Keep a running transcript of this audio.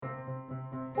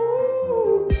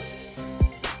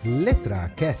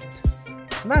LetraCast,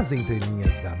 nas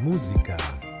entrelinhas da música.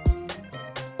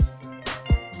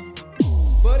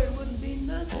 But it wouldn't be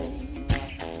nothing.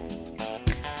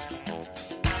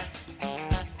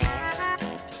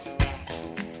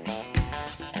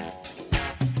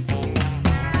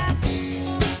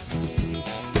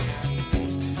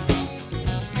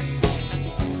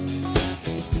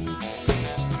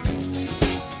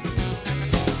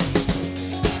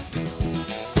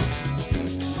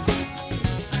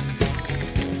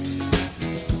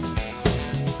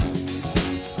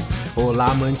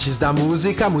 Olá, amantes da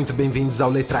música, muito bem-vindos ao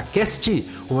LetraCast.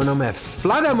 O meu nome é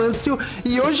Flávio Amâncio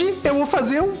e hoje eu vou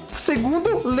fazer um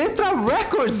segundo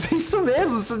LetraRecords. Isso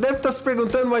mesmo, você deve estar se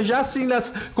perguntando, mas já assim,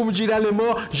 como diria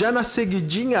alemão, já na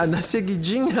seguidinha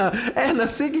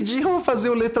eu vou fazer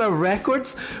o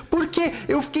LetraRecords, porque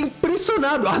eu fiquei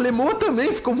impressionado, a alemã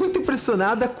também ficou muito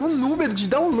impressionada com o número de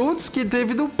downloads que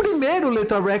teve do primeiro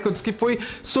LetraRecords, que foi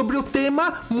sobre o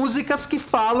tema músicas que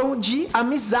falam de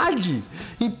amizade.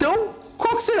 Então,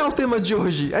 qual que será o tema de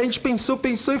hoje? A gente pensou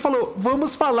e falou,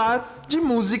 vamos falar de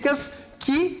músicas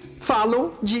que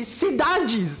falam de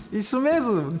cidades. Isso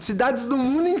mesmo, cidades do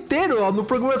mundo inteiro. Ó. No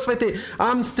programa você vai ter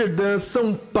Amsterdã,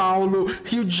 São Paulo,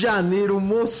 Rio de Janeiro,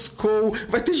 Moscou,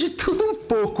 vai ter de tudo um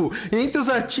pouco. E entre os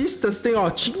artistas tem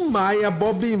Tim Maia,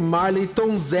 Bob Marley,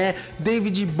 Tom Zé,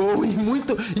 David Bowie,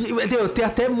 tem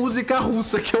até música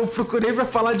russa que eu procurei para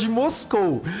falar de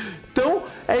Moscou. Então,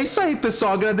 é isso aí,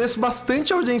 pessoal. Agradeço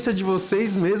bastante a audiência de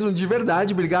vocês mesmo, de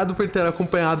verdade. Obrigado por ter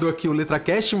acompanhado aqui o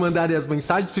LetraCast, mandarem as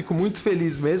mensagens. Fico muito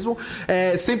feliz mesmo.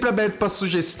 Sempre aberto para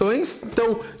sugestões.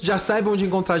 Então, já saibam onde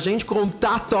encontrar a gente.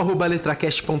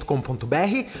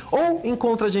 contato@letracast.com.br ou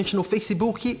encontra a gente no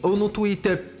Facebook ou no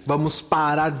Twitter. Vamos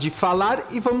parar de falar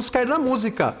e vamos cair na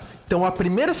música. Então a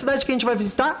primeira cidade que a gente vai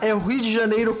visitar é o Rio de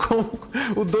Janeiro com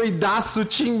o doidaço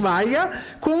Tim Maia,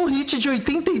 com um hit de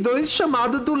 82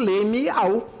 chamado Do Leme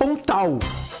ao Pontal.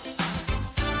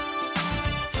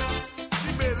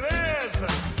 Que beleza!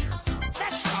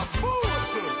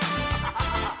 Chapuço!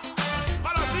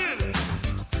 Maravilha!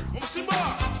 Vamos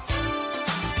embora!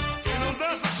 Quem não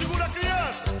dança, segura a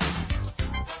criança!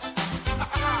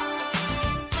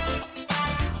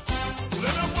 Do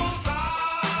Leme ao Pontal,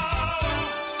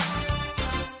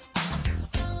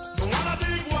 não há nada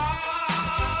igual.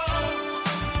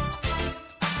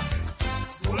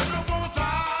 Do Leme ao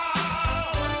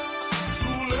Pontal,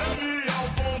 do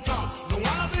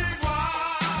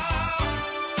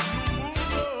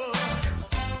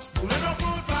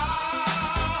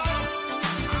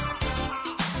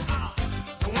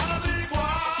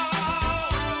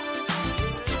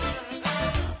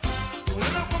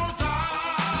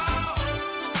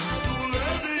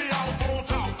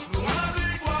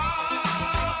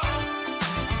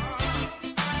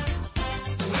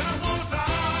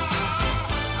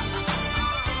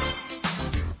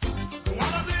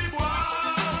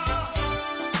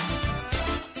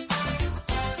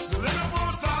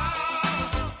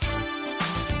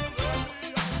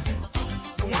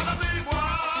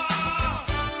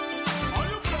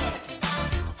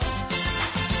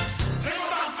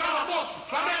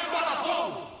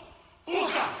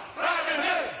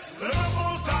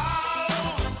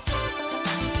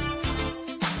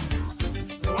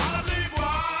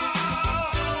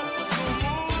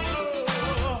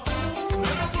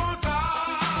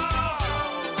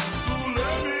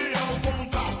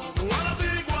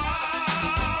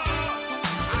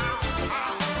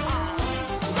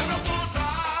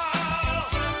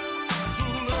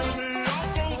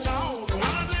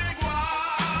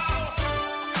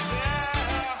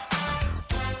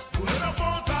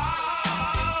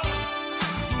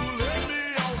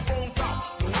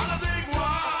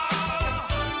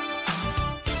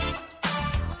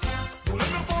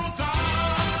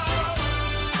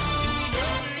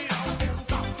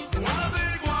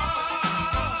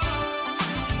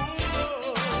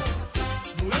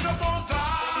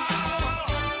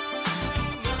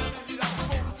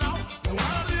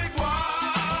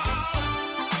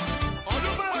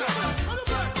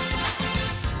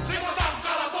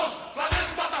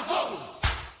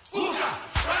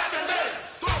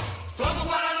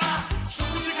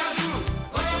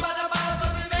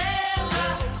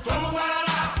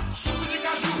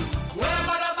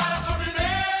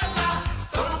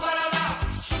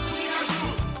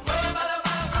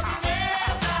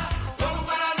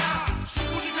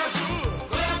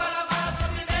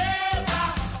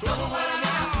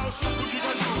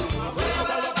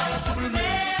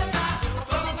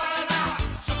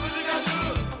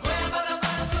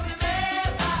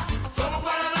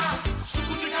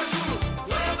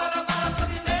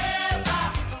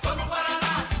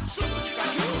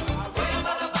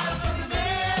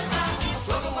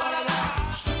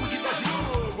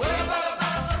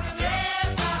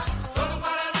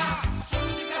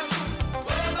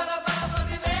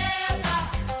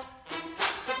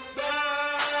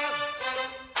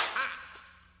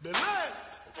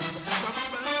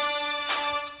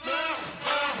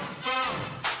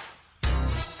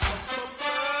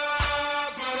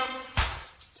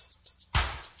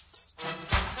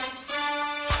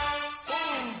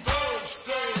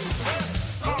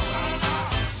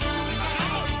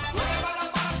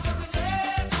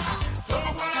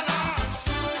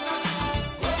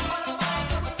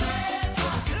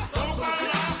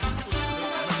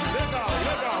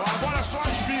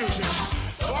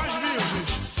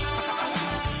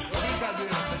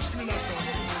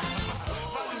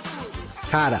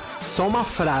Cara, só uma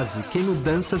frase, quem não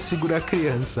dança segura a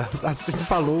criança, assim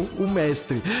falou o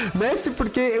mestre. Mestre,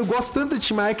 porque eu gosto tanto de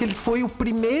Tim Maia que ele foi o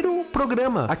primeiro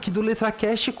programa aqui do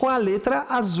LetraCast com a letra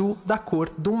azul da cor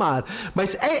do mar.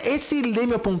 Mas esse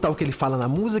leme apontal que ele fala na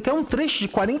música é um trecho de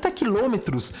 40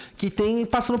 quilômetros que tem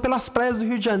passando pelas praias do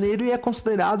Rio de Janeiro e é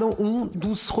considerado um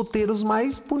dos roteiros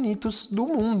mais bonitos do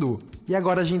mundo. E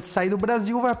agora a gente sai do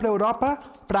Brasil, vai pra Europa,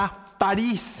 pra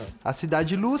Paris, a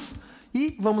cidade luz.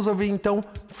 E vamos ouvir então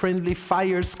Friendly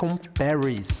Fires com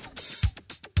Paris.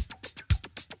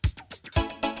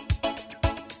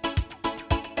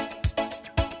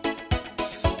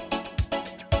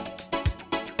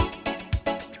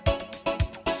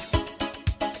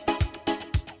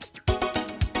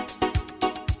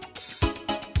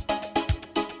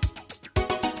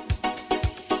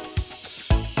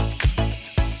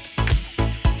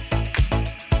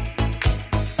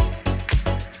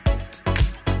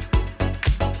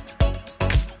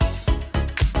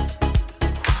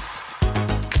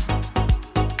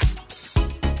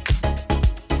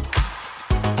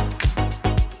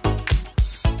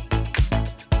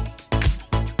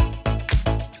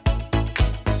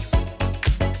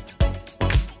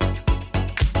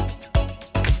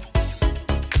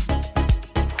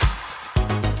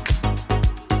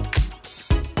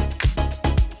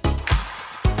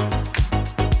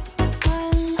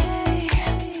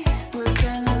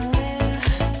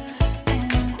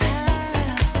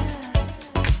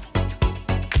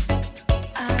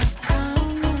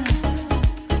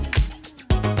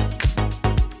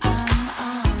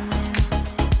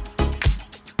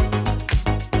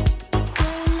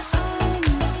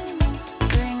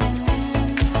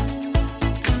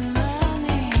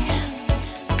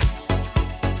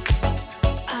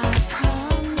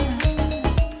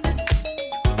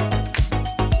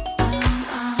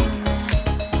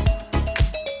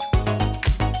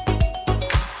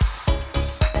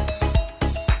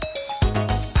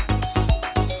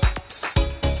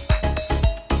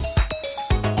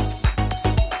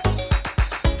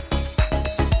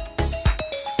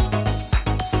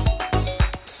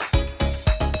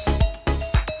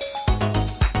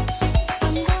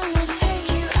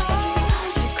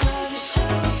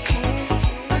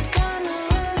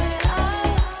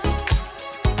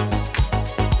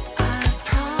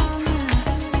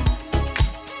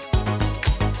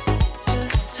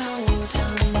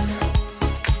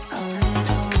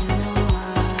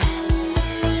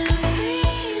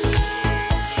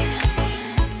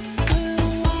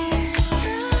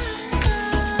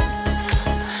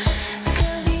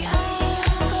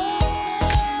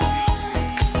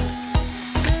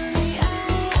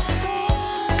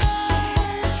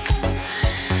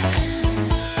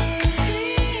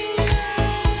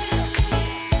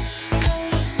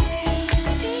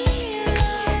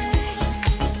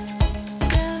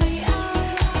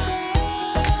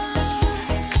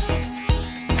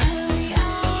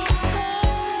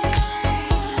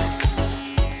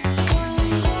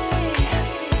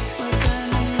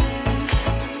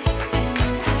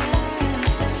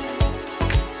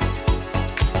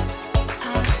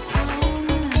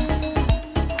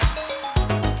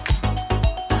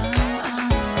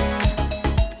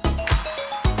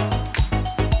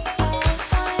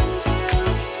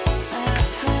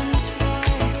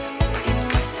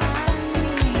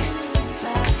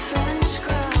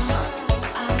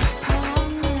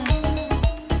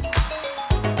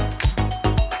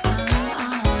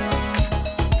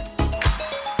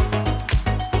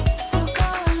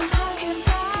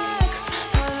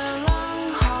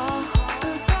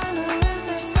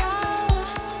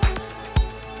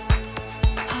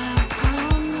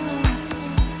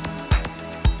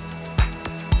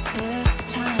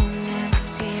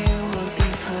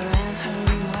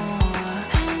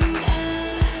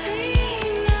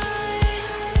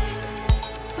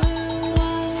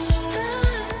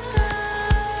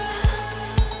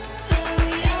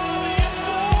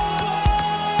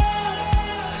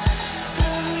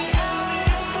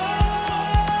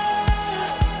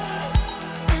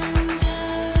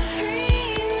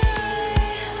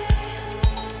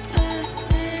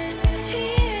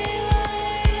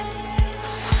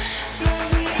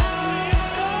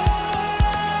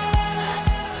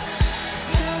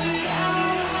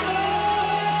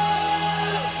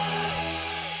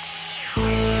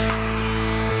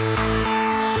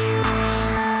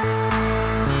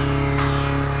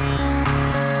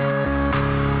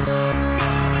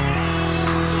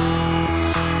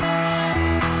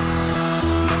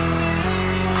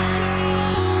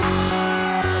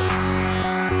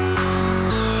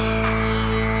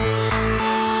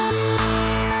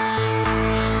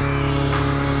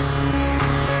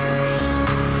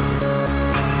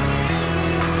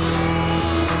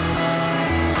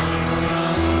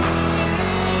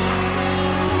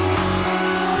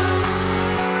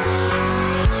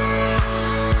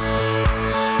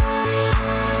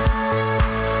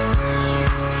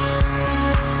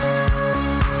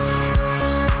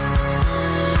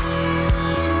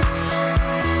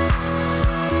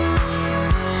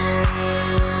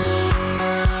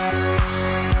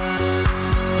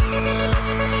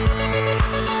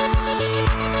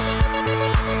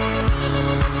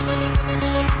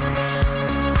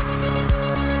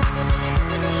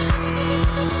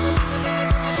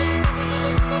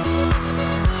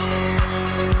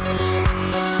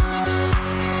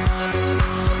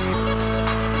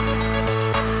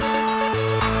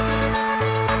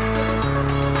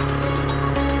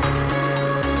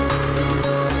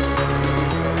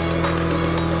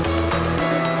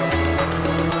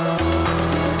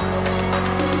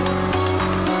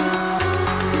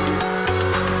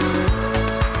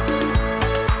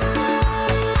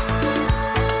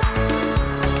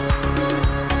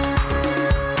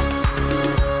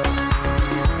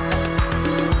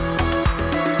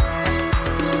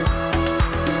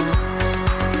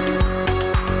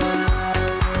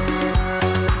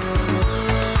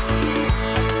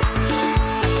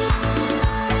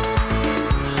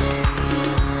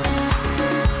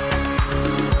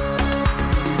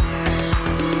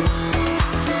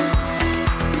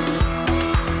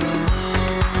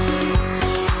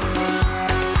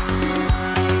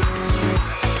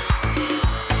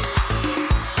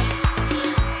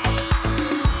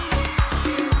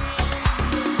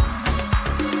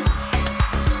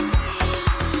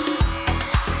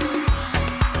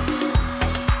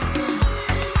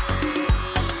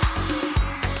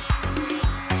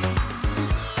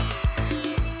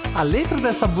 A letra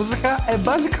dessa música é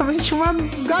basicamente uma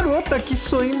garota que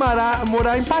sonha em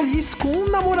morar em Paris com o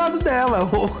namorado dela,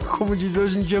 ou como diz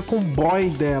hoje em dia, com o boy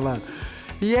dela.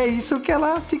 E é isso que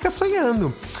ela fica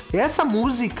sonhando. Essa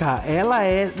música, ela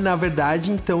é, na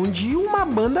verdade, então, de uma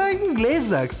banda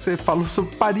inglesa. Que você falou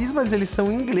sobre Paris, mas eles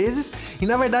são ingleses. E,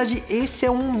 na verdade, esse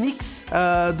é um mix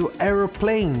do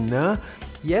Aeroplane, né?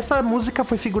 E essa música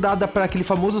foi figurada para aquele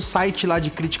famoso site lá de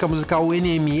crítica musical, o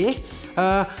NME,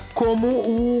 como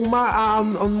a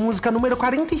música número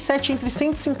 47 entre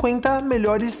 150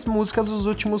 melhores músicas dos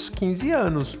últimos 15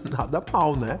 anos. Nada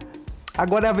mal, né?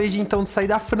 Agora é a vez de então de sair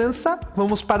da França,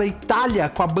 vamos para a Itália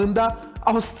com a banda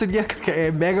austríaca, que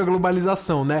é mega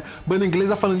globalização, né? Banda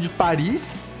inglesa falando de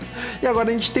Paris. E agora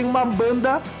a gente tem uma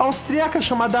banda austríaca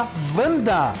chamada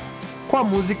Wanda, com a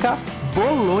música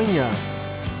Bolonha.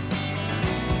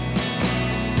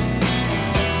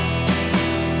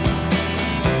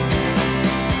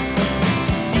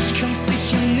 Ich kann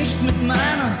sicher nicht mit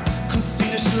meiner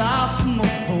Cousine schlafen,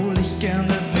 obwohl ich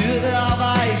gerne würde,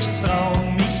 aber ich trau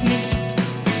mich nicht.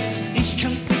 Ich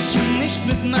kann sicher nicht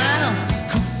mit meiner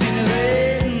Cousine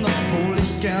reden, obwohl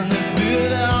ich gerne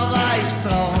würde, aber ich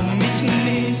trau mich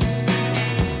nicht.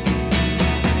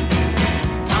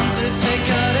 Tante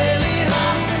Ceccarelli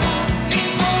hat in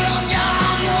Bologna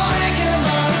Amore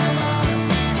gemacht.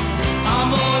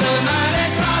 Amore meine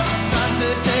Stadt. Tante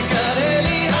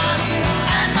Ceccarelli hat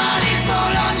einmal in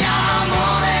Bologna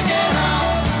Amore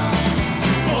gehabt.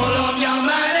 Bologna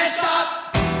meine Stadt.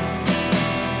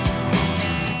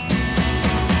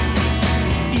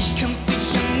 Ich kann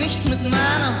sicher nicht mit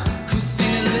meiner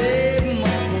Cousine leben,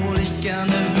 obwohl ich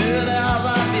gerne würde,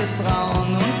 aber wir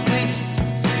trauen uns nicht.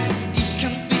 Ich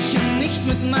kann sicher nicht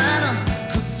mit meiner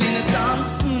Cousine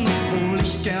tanzen, obwohl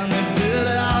ich gerne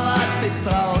würde, aber sie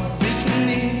traut sich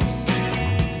nicht.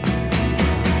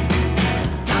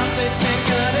 Tante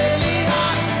Ceccarelli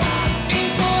hat in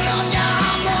Bologna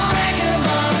Amore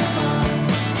gemacht.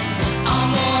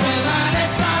 Amore meine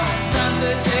Stadt. Tante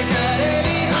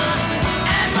Ceccarelli hat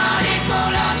einmal in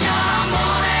Bologna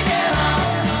Amore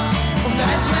gehabt. Und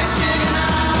eins merkt ihr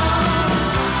genau,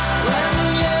 wenn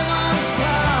jemand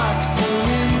fragt,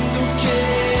 wohin du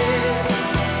gehst,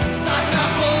 sag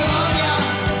nach Bologna.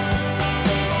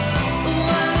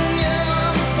 Wenn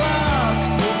jemand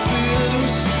fragt, wofür du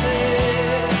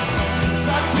stehst,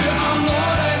 sag für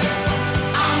Amore,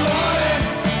 Amore.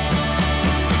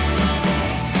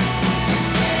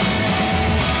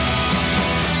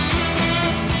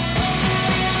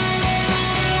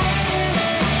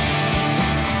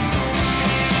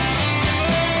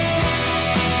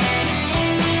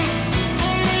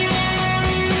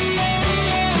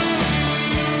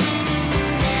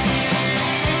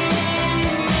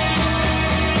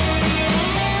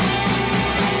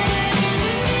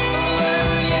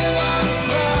 Wenn jemand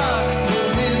fragt,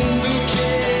 wohin du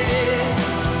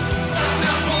gehst, sag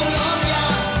nach Bologna.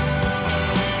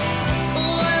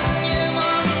 Wenn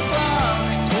jemand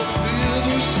fragt, wofür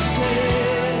du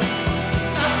stehst,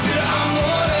 sag für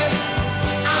Amore,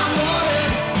 Amore.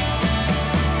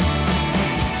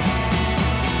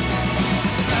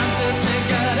 Tante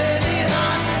Ceccarelli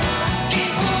hat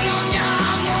in Bologna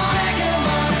Amore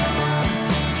gemacht.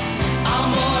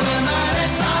 Amore meine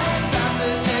Stadt. Tante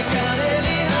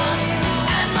Ceccarelli hat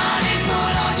einmal in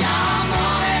Bologna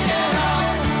Amore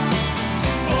gehabt.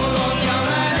 Bologna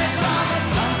meine Stadt.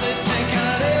 Tante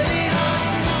Ceccarelli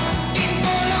hat in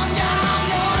Bologna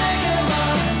Amore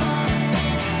gemacht.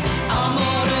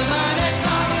 Amore meine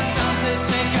Stadt. Tante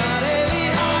Ceccarelli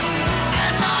hat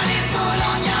einmal in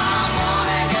Bologna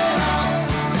Amore gehabt.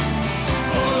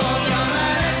 Bologna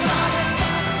meine Stadt.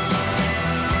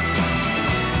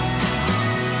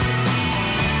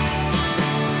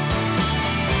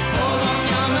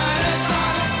 Bologna meine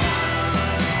Stadt.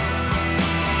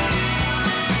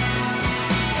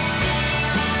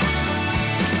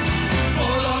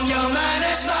 Bologna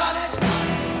meine Stadt.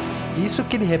 Isso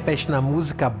que ele repete na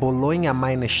música Bologna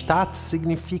meine Stadt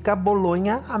significa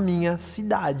Bolonha, a minha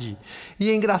cidade. E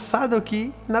é engraçado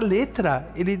que na letra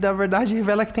ele na verdade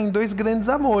revela que tem dois grandes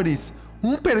amores.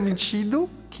 Um permitido,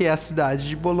 que é a cidade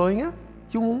de Bolonha,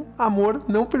 e um amor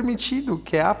não permitido,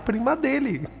 que é a prima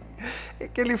dele. É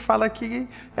que ele fala que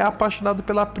é apaixonado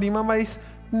pela prima, mas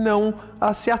não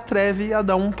se atreve a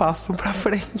dar um passo pra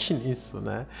frente nisso,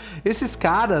 né? Esses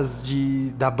caras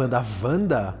da banda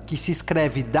Wanda, que se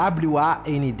escreve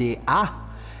W-A-N-D-A,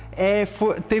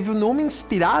 teve o nome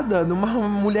inspirada numa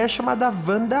mulher chamada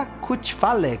Wanda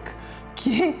Kutvalek,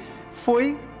 que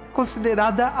foi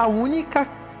considerada a única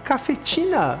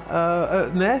cafetina,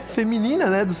 né, feminina,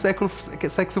 né, do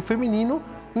sexo feminino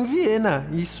em Viena,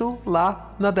 isso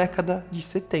lá na década de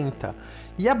 70.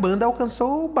 E a banda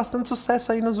alcançou bastante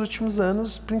sucesso aí nos últimos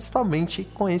anos, principalmente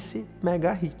com esse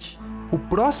mega hit. O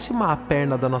próxima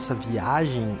perna da nossa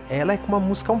viagem, ela é com uma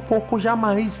música um pouco já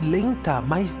mais lenta,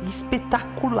 mais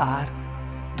espetacular,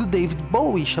 do David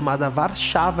Bowie, chamada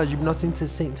Warszawa, de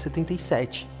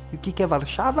 1977. E o que é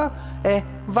Warszawa? É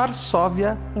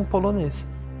Varsóvia em polonês.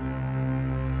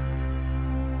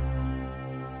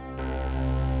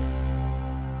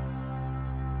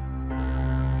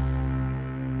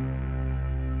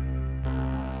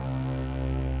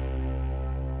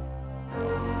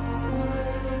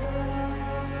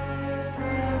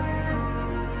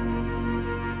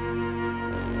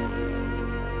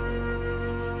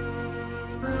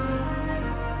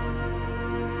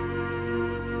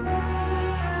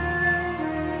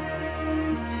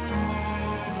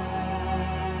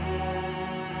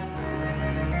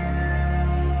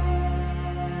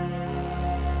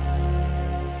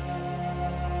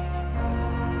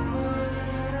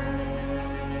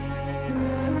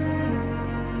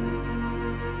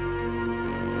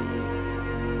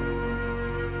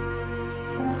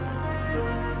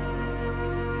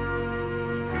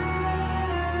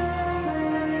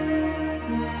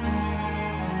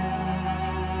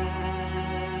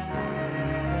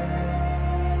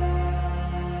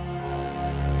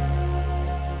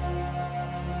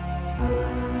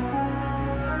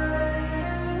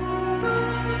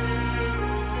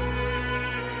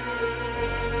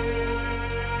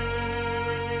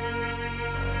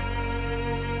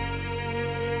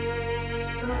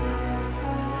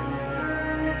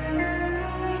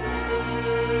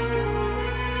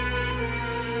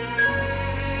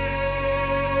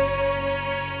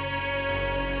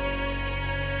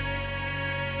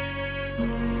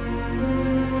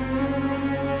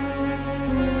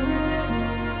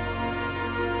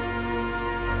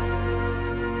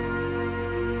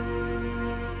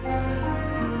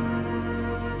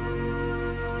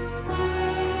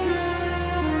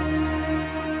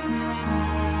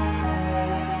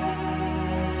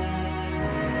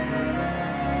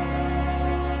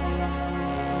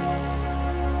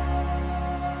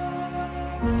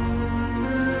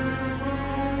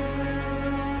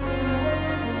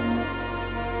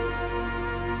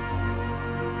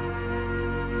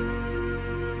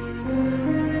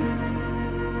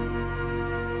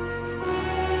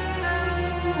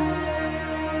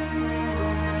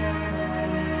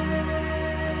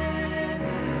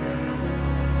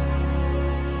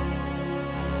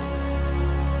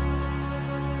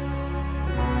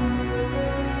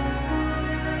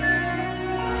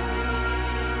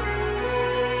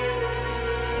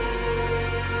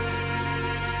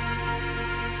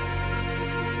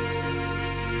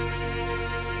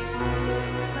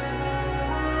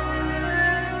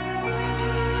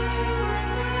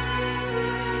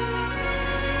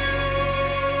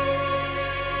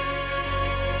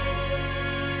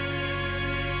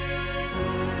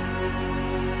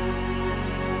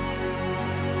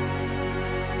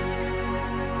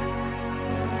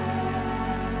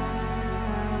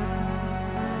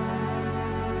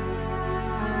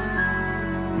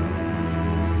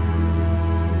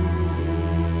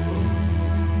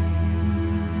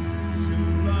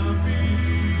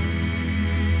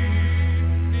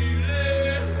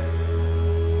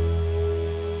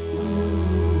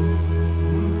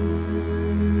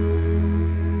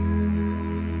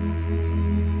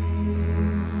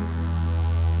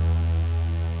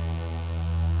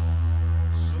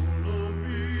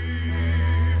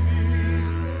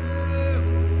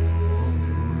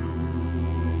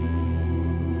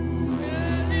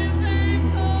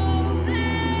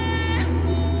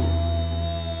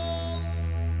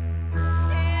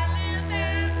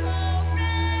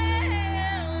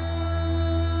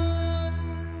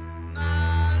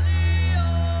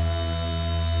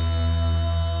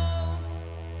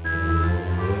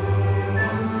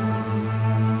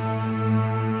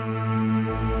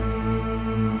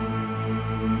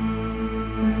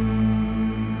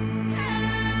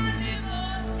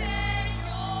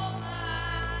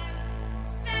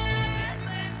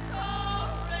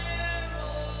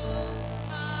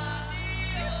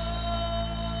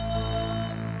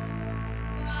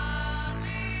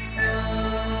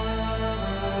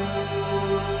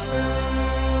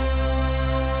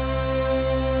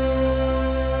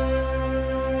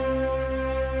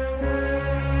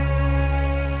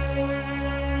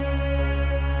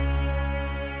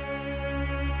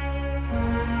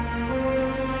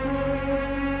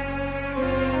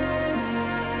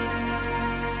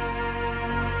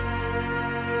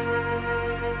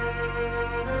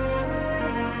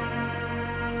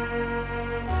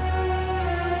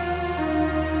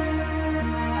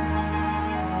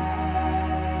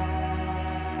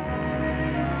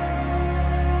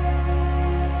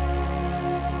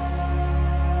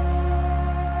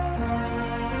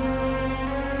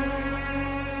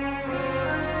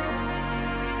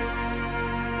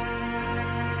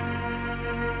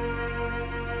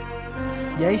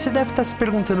 E aí você deve estar se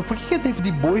perguntando por que o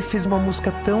David Bowie fez uma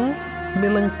música tão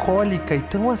melancólica e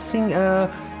tão assim,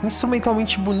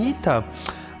 instrumentalmente bonita.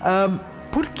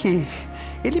 Por quê?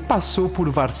 Ele passou por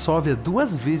Varsóvia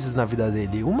 2 vezes na vida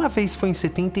dele. Uma vez foi em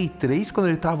 73, quando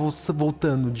ele estava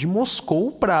voltando de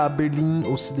Moscou para Berlim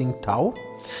Ocidental.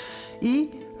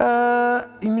 E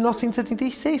em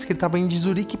 1976, que ele estava indo de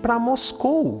Zurique para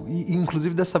Moscou. E,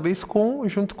 inclusive dessa vez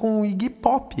junto com o Iggy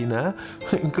Pop, né?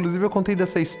 Inclusive eu contei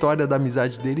dessa história da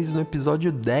amizade deles no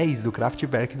episódio 10 do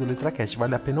Kraftwerk do LetraCast.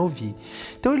 Vale a pena ouvir.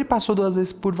 Então ele passou 2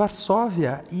 vezes por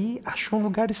Varsóvia e achou um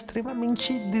lugar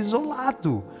extremamente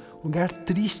desolado. Lugar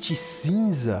triste,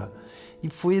 cinza. E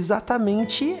foi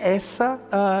exatamente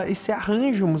esse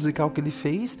arranjo musical que ele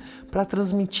fez para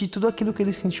transmitir tudo aquilo que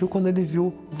ele sentiu quando ele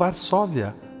viu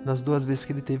Varsóvia, nas 2 vezes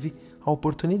que ele teve a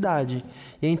oportunidade.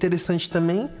 E é interessante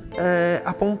também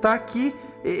apontar que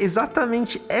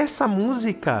exatamente essa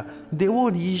música deu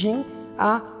origem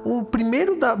ao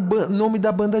primeiro nome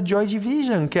da banda Joy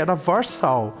Division, que era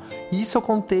Warsaw. E isso eu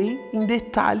contei em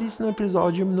detalhes no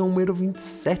episódio número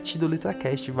 27 do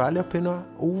LetraCast. Vale a pena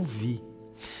ouvir.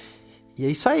 E é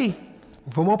isso aí.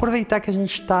 Vamos aproveitar que a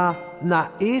gente está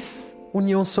na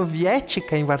ex-União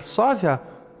Soviética, em Varsóvia.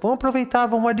 Vamos aproveitar,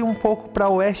 vamos ali um pouco para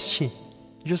oeste,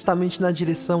 justamente na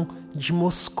direção de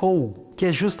Moscou, que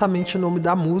é justamente o nome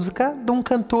da música de um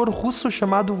cantor russo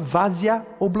chamado Vasya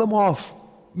Oblomov.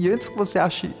 E antes que você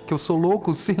ache que eu sou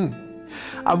louco, sim,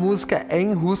 a música é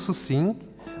em russo, sim,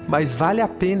 mas vale a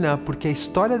pena porque a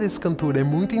história desse cantor é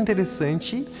muito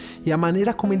interessante e a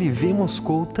maneira como ele vê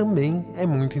Moscou também é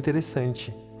muito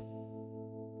interessante.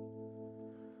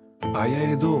 А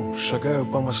я иду, шагаю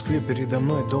по Москве, передо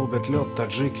мной долбят лед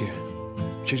таджики.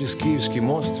 Через Киевский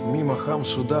мост, мимо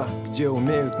хам-суда, где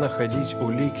умеют находить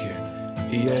улики.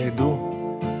 И я иду,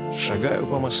 шагаю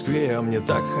по Москве, а мне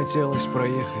так хотелось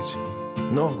проехать.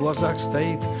 Но в глазах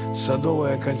стоит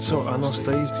Садовое кольцо, оно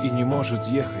стоит и не может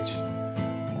ехать.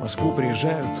 В Москву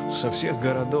приезжают со всех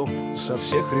городов, со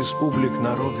всех республик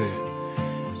народы.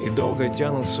 И долго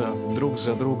тянутся друг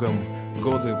за другом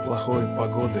годы плохой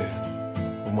погоды.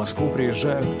 В Москву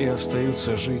приезжают и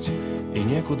остаются жить, и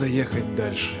некуда ехать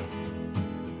дальше.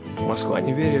 Москва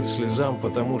не верит слезам,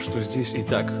 потому что здесь и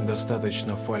так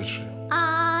достаточно фальши.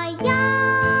 А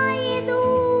я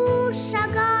иду,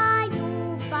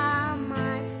 шагаю по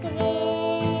Москве.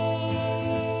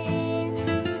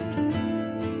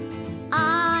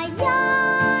 А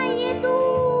я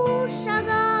иду,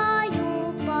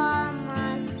 шагаю по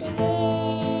Москве.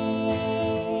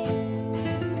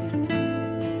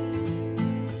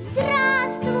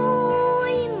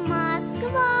 Здравствуй,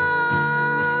 Москва!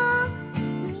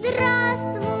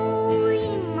 Здравствуй,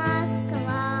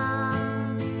 Москва!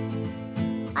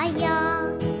 А я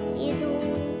иду,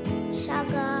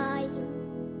 шагаю.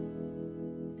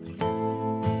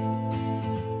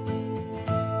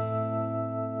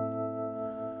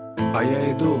 А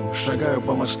я иду, шагаю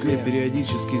по Москве,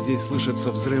 периодически здесь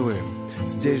слышатся взрывы.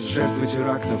 Здесь жертвы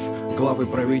терактов, главы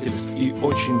правительств и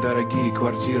очень дорогие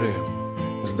квартиры.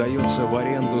 Сдается в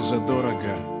аренду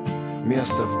задорого,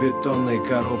 место в бетонной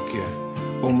коробке.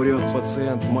 Умрет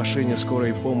пациент в машине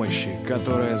скорой помощи,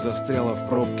 которая застряла в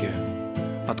пробке.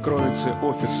 Откроются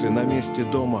офисы на месте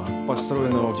дома,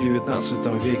 построенного в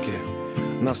 19 веке.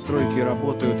 На стройке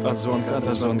работают от звонка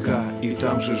до звонка, и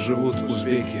там же живут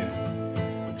узбеки.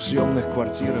 В съемных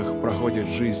квартирах проходит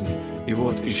жизнь, и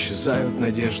вот исчезают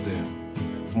надежды.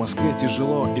 В Москве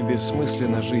тяжело и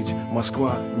бессмысленно жить,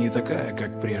 Москва не такая,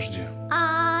 как прежде.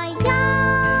 А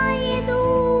я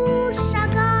иду,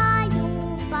 шагаю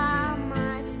по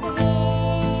Москве.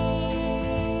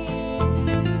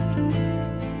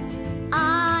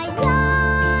 А я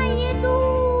иду,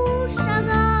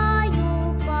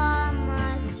 шагаю по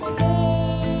Москве.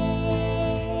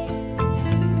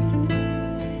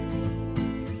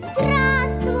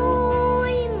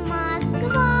 Здравствуй,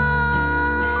 Москва!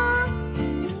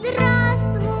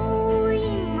 Здравствуй,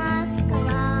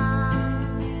 Москва!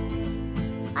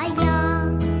 А я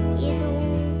иду,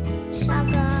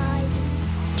 шагаю.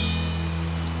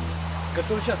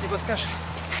 Который час не подскажешь?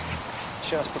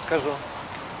 Сейчас подскажу.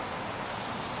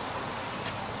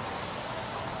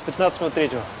 15 минут 3.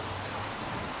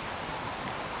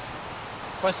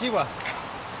 Спасибо.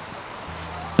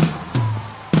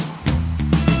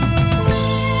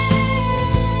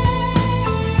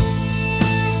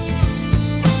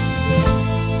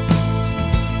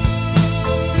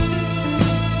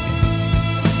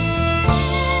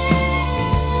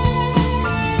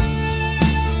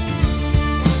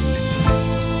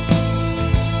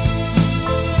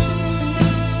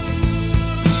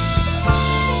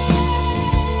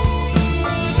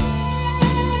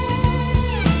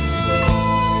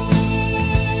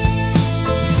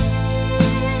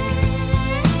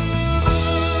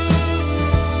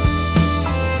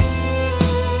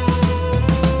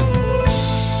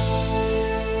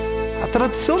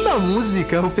 tradução da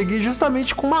música eu peguei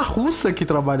justamente com uma russa que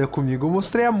trabalha comigo. Eu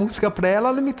mostrei a música pra ela,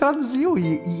 ela me traduziu.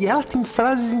 E ela tem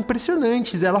frases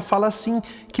impressionantes. Ela fala assim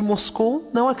que Moscou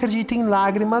não acredita em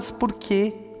lágrimas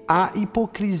porque há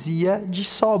hipocrisia de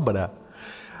sobra.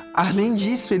 Além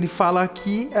disso, ele fala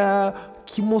aqui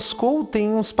que Moscou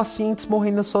tem uns pacientes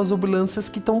morrendo nas suas ambulâncias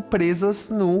que estão presas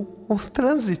no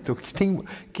trânsito.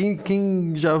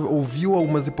 Quem já ouviu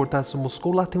algumas reportagens sobre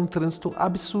Moscou, lá tem um trânsito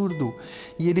absurdo.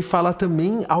 E ele fala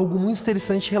também algo muito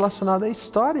interessante relacionado à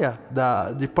história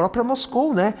de própria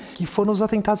Moscou, né? Que foram os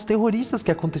atentados terroristas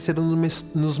que aconteceram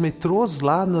nos metrôs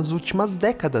lá nas últimas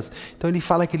décadas. Então ele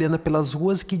fala que ele anda pelas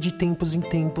ruas e que de tempos em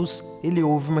tempos ele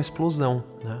ouve uma explosão,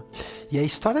 né? E a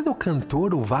história do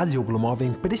cantor, o Vasil Oblomov, é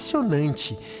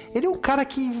impressionante. Ele é um cara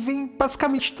que vem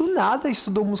basicamente do nada,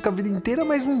 estudou música a vida inteira,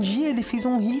 mas um dia ele fez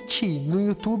um hit no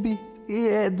YouTube,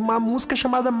 uma música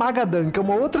chamada Magadan, que é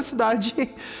uma outra cidade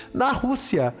na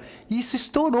Rússia. E isso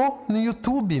estourou no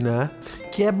YouTube, né?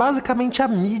 Que é basicamente a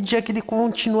mídia que ele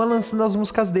continua lançando as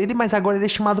músicas dele, mas agora ele é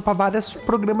chamado para vários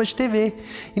programas de TV.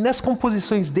 E nas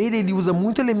composições dele, ele usa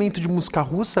muito elemento de música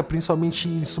russa, principalmente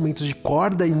instrumentos de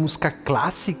corda e música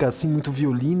clássica, assim, muito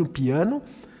violino, piano.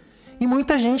 E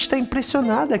muita gente tá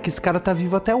impressionada que esse cara tá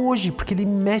vivo até hoje, porque ele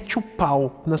mete o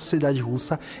pau na sociedade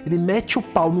russa, ele mete o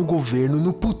pau no governo,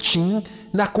 no Putin,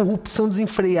 na corrupção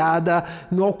desenfreada,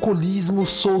 no alcoolismo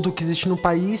solto que existe no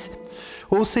país.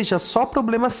 Ou seja, só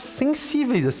problemas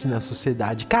sensíveis assim na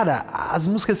sociedade. Cara, as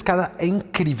músicas desse cara é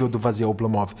incrível, do Vasil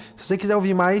Oblomov. Se você quiser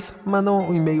ouvir mais, manda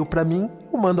um e-mail pra mim,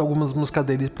 eu mando algumas músicas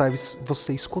dele pra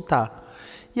você escutar.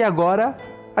 E agora,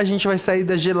 a gente vai sair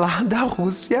da gelada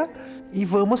Rússia e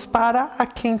vamos para a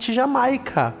quente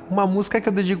Jamaica. Uma música que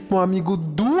eu dedico para um amigo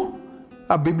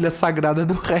a Bíblia Sagrada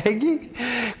do Reggae,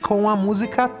 com a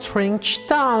música Trench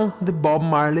Town, de Bob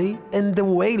Marley and the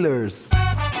Wailers.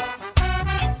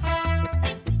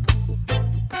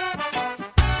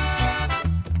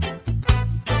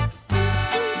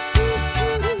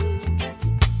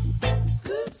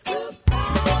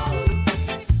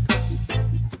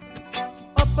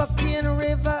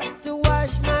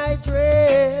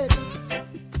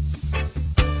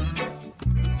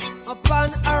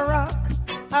 Upon a rock,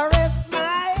 I rest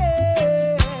my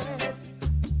head.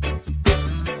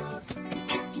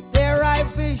 There I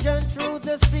vision through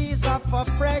the seas of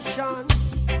oppression.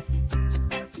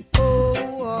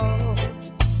 Oh,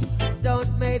 don't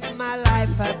make my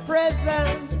life a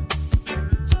prison.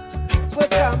 We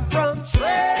come from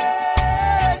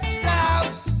trench town,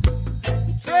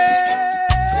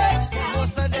 trench town.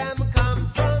 Most of them come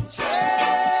from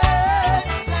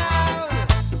trench town.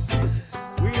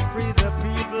 We free the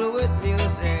people with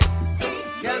music.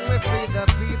 Can we free the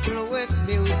people with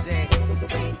music?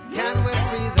 Can we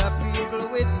free the people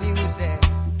with music?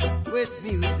 With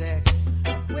music,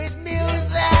 with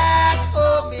music,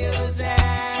 oh music,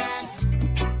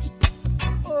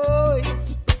 oh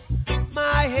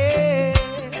my head.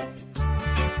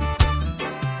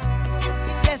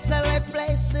 In desolate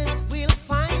places we'll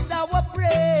find our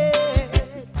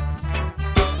bread,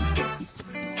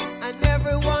 and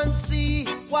everyone see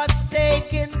what's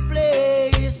taking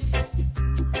place.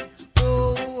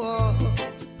 Oh,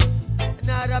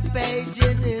 another page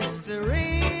in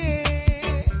history.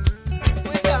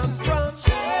 We come from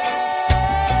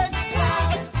trench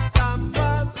town, come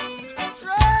from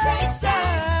trench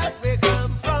town. We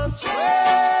come from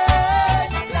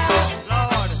trench town.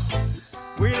 Lord,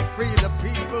 we'll free the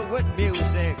people with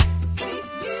music.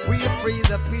 We'll free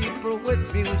the people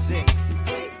with music.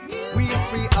 We'll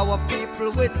free our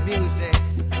people with music.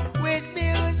 With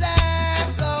music,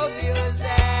 oh music.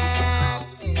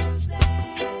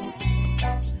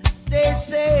 They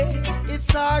say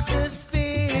it's hard to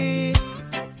speak.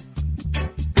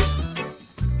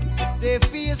 They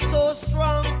feel so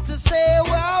strong to say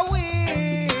we're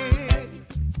weak.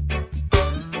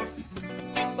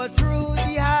 But through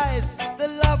the eyes, the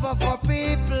love of our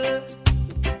people,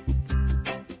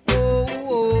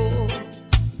 oh,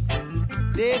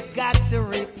 they've got to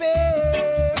repay.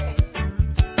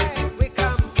 Hey, we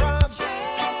come from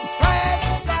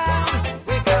trench town.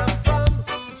 We come from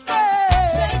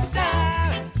trench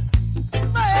town.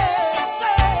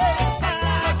 Trench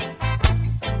town.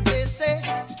 They say,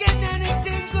 can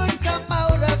anything good come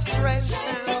out of trench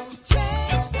town?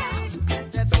 Trench town.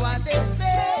 That's what they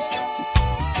say.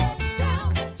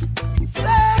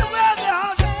 Say we're the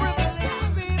underprivileged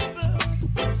people.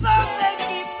 So they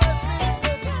keep us in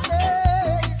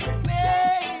the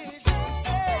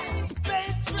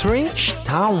Trench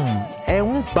Town é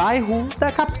um bairro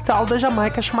da capital da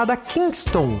Jamaica chamada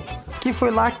Kingston, que foi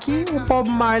lá que o Bob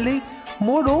Marley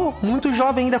morou, muito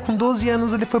jovem ainda, com 12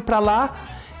 anos ele foi pra lá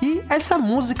E essa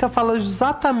música fala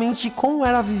exatamente de como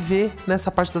era viver nessa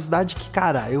parte da cidade, que,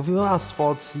 cara, eu vi umas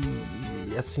fotos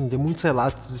e assim, de muitos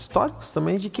relatos históricos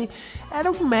também de que era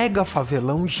um mega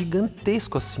favelão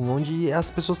gigantesco, assim, onde as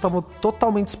pessoas estavam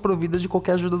totalmente desprovidas de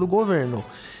qualquer ajuda do governo.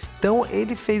 Então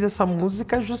ele fez essa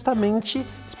música justamente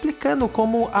explicando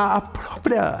como a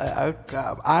própria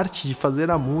arte de fazer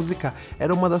a música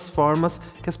era uma das formas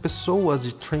que as pessoas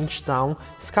de Trench Town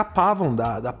escapavam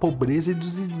da pobreza e do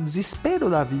desespero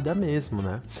da vida mesmo,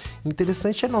 né?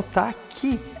 Interessante é notar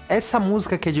que essa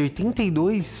música, que é de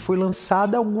 82, foi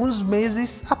lançada alguns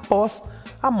meses após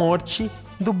a morte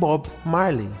do Bob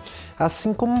Marley.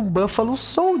 Assim como Buffalo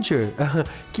Soldier,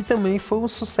 que também foi um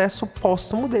sucesso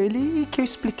póstumo dele e que eu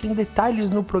expliquei em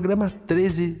detalhes no programa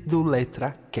 13 do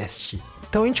LetraCast.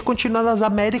 Então a gente continua nas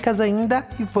Américas ainda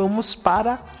e vamos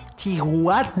para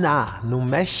Tijuana, no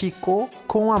México,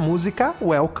 com a música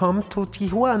Welcome to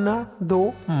Tijuana,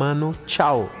 do Manu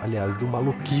Chao. Aliás, do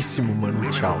maluquíssimo Manu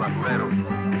Chao.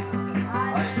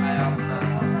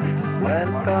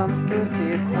 Welcome to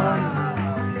Tijuana.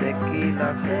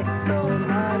 Tequila, sexo,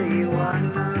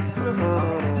 marihuana.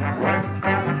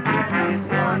 Welcome to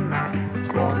Tijuana.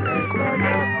 Con el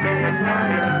coyote no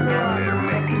hay aduana.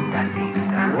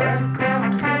 Welcome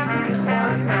to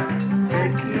Tijuana.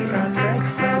 Tequila,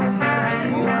 sexo,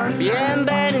 marihuana.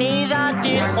 Bienvenida a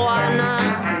Tijuana.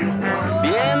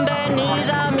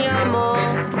 Bienvenida mi amor.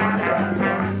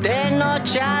 De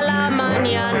noche a la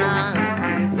mañana.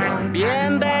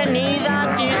 Bienvenida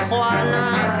a Tijuana.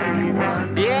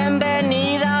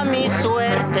 Bienvenida mi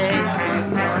suerte,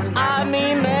 a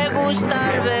mí me gusta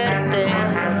verte.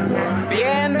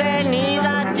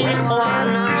 Bienvenida a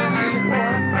Tijuana.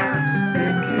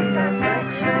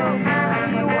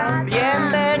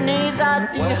 Bienvenida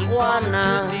a Tijuana.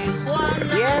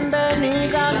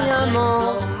 Bienvenida mi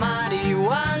amor.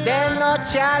 De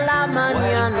noche a la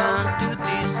mañana.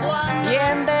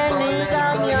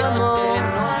 Bienvenida mi amor.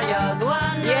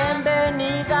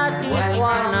 Bienvenida a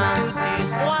Tijuana.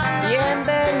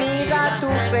 Bienvenida a tu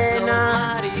pena,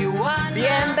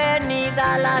 bienvenida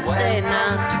a la cena,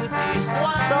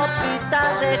 sopita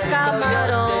de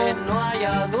camarón,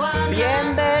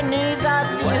 bienvenida a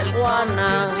Tijuana,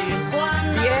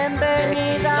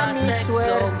 bienvenida a mi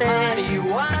suerte,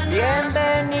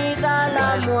 bienvenida a la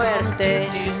muerte,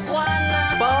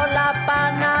 por la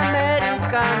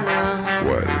Panamericana.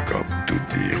 Welcome to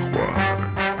Tijuana.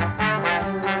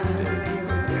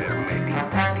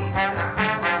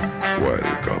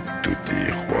 Welcome to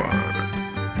Tijuana.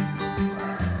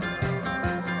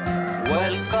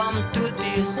 Welcome to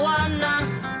Tijuana,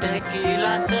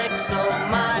 tequila, sexo,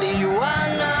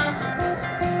 marihuana.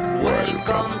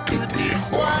 Welcome to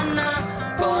Tijuana,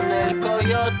 con el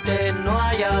coyote no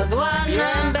hay aduana.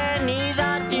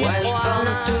 Bienvenida a Tijuana,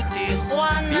 welcome to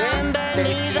Tijuana,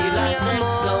 bienvenida tequila,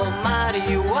 sexo,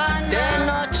 marihuana. De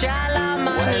noche a la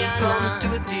mañana, welcome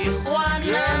to Tijuana,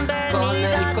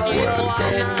 bienvenida a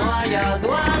Tijuana, no hay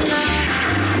aduana.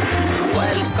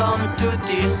 Welcome to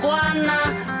Tijuana,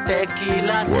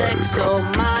 tequila, sexo,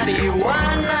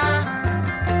 marihuana.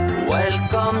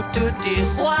 Welcome to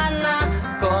Tijuana,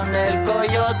 con el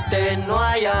coyote no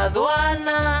hay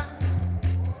aduana.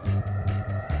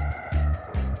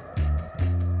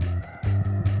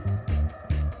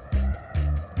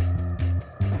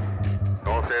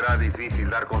 No será difícil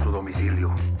dar con su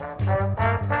domicilio.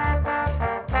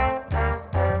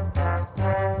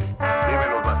 Dime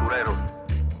los basureros.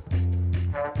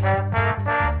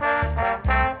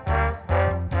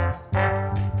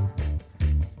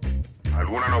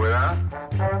 ¿Alguna novedad?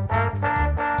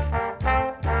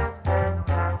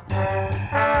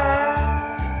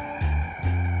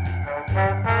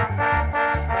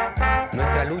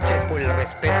 Nuestra lucha es por el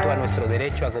respeto a nuestro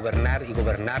derecho a gobernar y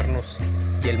gobernarnos,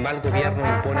 y el mal gobierno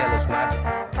impone a los más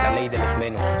la ley de los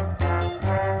menos.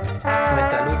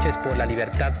 Nuestra lucha es por la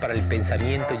libertad para el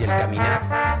pensamiento y el caminar,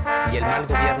 y el mal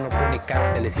gobierno pone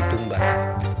cárceles y tumbas.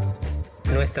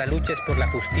 Nuestra lucha es por la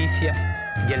justicia,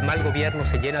 y el mal gobierno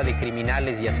se llena de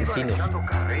criminales y asesinos.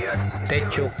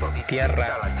 Techo,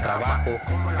 tierra, trabajo,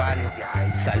 pan,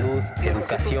 salud,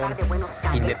 educación,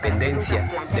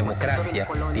 independencia, democracia,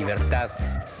 libertad.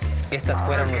 Estas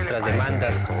fueron nuestras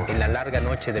demandas en la larga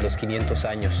noche de los 500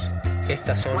 años.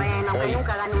 Estas son hoy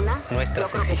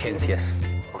nuestras exigencias.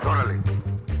 Pues órale.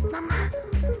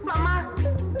 Mamá.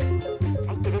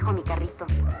 Ahí te dejo mi carrito.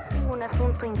 Tengo un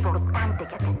asunto importante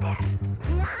que atender.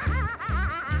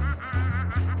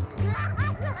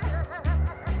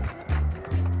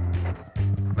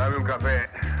 Dame un café.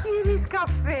 ¿Quieres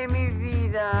café, mi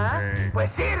vida? Sí. Pues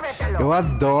sírvetelo. Eu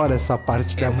adoro essa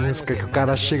parte da música que o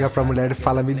cara chega pra mulher e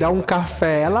fala: me dá um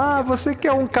café. Ela: você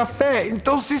quer um café?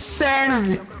 Então se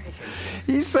serve!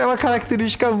 Isso é uma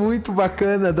característica muito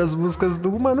bacana das músicas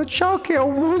do Mano Chao, que é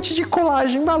um monte de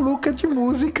colagem maluca de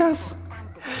músicas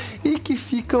e que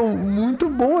ficam muito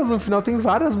boas no final. Tem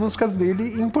várias músicas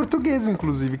dele em português,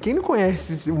 inclusive. Quem não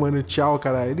conhece o Mano Chao,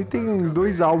 cara, ele tem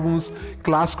 2 álbuns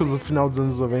clássicos no final dos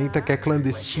anos 90, que é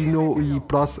Clandestino e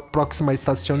Próxima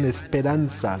Estação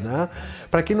Esperança, né?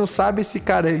 Pra quem não sabe, esse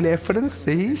cara, ele é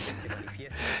francês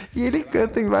e ele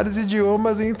canta em vários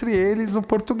idiomas, entre eles o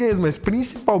português, mas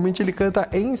principalmente ele canta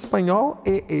em espanhol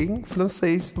e em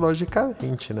francês,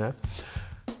 logicamente, né?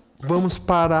 Vamos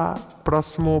para a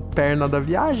próxima perna da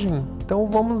viagem? Então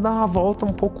vamos dar uma volta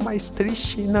um pouco mais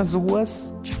triste nas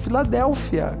ruas de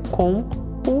Filadélfia com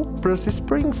o Bruce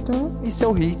Springsteen e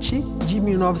seu hit de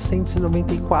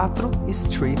 1994,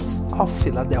 Streets of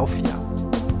Philadelphia.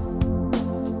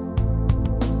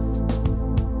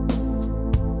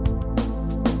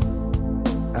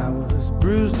 I was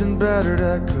bruised and battered,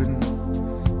 I couldn't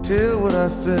tell what I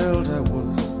felt. I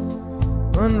was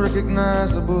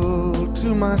unrecognizable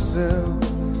to myself.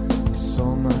 I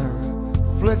saw my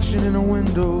reflection in a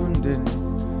window and didn't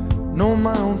know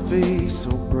my own face.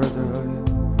 Oh brother, are you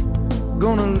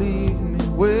gonna leave me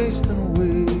wasting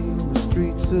away on the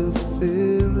streets of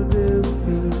Philadelphia?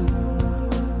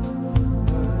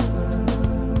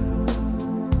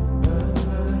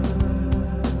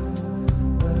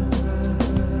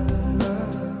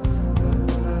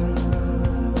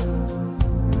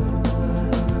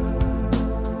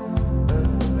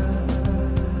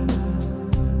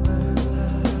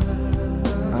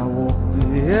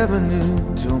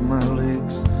 Avenue till my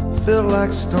legs felt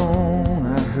like stone.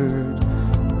 I heard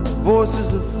the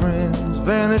voices of friends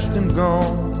vanished and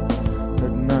gone.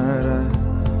 At night I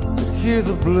could hear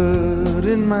the blood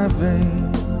in my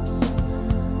veins,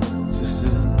 just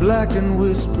as black and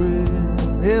whispering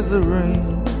as the rain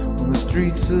on the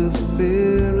streets of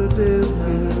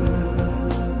Philadelphia.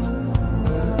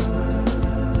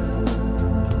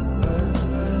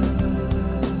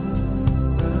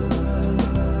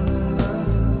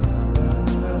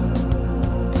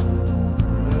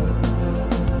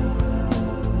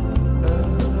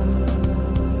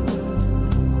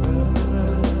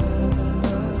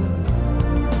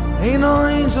 Ain't no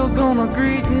angel gonna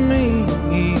greet me.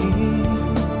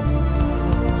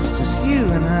 It's just you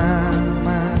and I,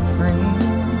 my friend.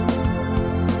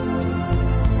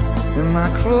 And my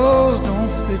clothes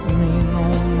don't fit me no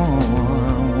more.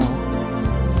 I walk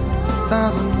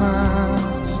 1,000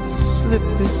 miles just to slip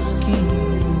this skin.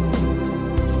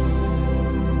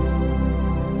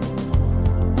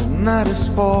 The night is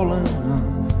falling,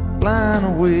 I'm lying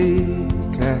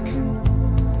awake. I can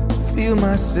feel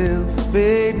myself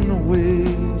fading away.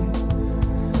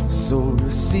 So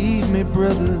receive me,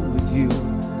 brother, with your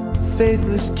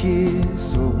faithless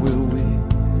kiss. Or will we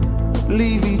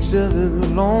leave each other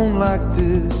alone like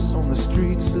this on the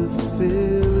streets of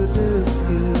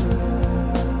Philadelphia?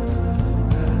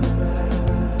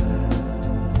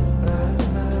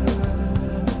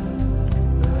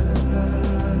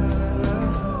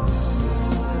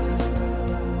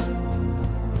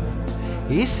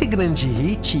 Esse grande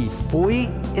hit foi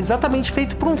exatamente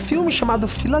feito por um filme chamado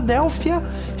Filadélfia,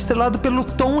 estrelado pelo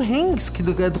Tom Hanks, que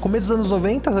é do começo dos anos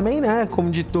 90 também, né? Como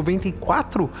de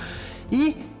 94,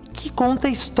 e que conta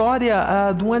a história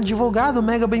de um advogado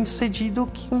mega bem-sucedido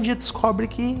que um dia descobre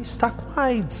que está com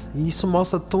AIDS. E isso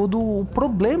mostra todo o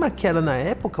problema que era na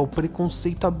época, o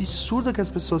preconceito absurdo que as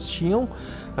pessoas tinham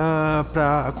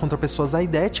contra pessoas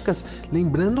aidéticas.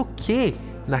 Lembrando que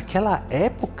naquela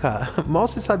época, mal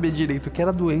se sabia direito o que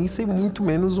era doença e muito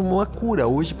menos uma cura.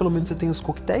 Hoje, pelo menos, você tem os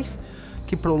coquetéis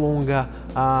que prolonga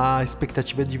a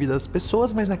expectativa de vida das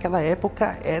pessoas, mas naquela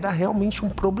época era realmente um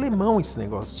problemão esse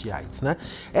negócio de AIDS, né?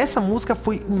 Essa música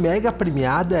foi mega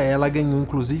premiada, ela ganhou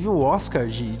inclusive o Oscar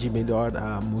de melhor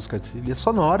música de trilha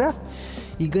sonora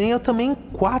e ganhou também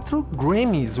 4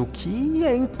 Grammys, o que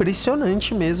é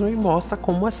impressionante mesmo e mostra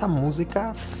como essa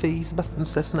música fez bastante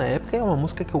sucesso na época. É uma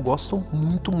música que eu gosto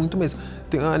muito, muito mesmo.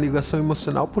 Tenho uma ligação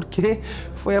emocional porque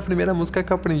foi a primeira música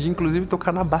que eu aprendi, inclusive, a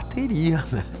tocar na bateria,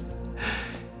 né?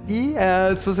 E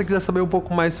se você quiser saber um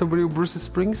pouco mais sobre o Bruce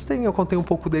Springsteen, eu contei um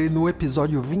pouco dele no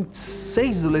episódio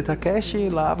 26 do LetraCast. E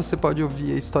lá você pode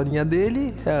ouvir a historinha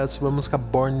dele, sobre a música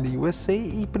Born in the USA,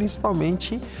 e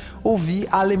principalmente ouvir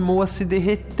a lemoa se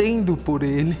derretendo por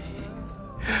ele,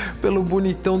 pelo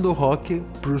bonitão do rock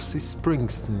Bruce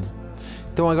Springsteen.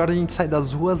 Então agora a gente sai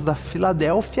das ruas da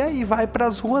Filadélfia e vai para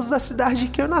as ruas da cidade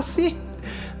que eu nasci,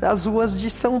 das ruas de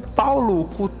São Paulo,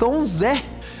 com o Tom Zé.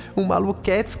 uma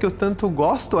Luquettes que eu tanto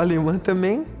gosto, alemã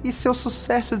também, e seu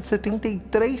sucesso de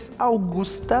 73,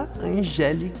 Augusta,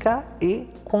 Angélica e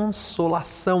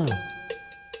Consolação.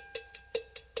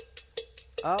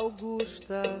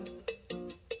 Augusta,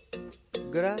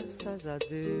 graças a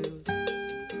Deus,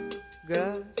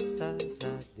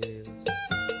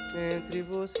 entre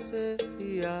você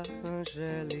e a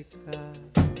Angélica,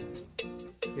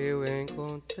 eu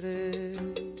encontrei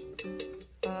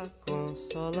a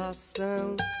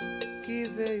consolação que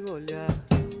veio olhar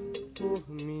por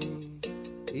mim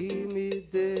e me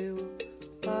deu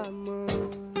a mão.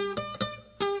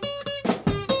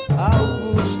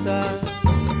 Augusta,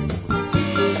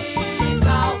 que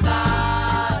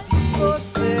saudade,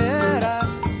 você era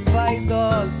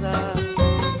vaidosa,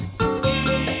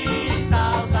 que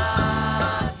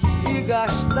saudade, e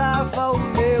gastava o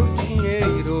meu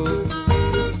dinheiro.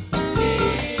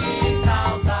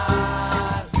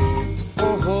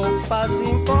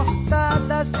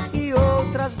 Importadas e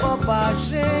outras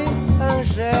bobagens,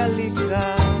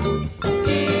 Angélica.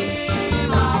 Que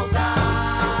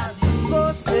maldade,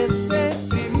 você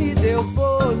sempre me deu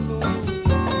bolo.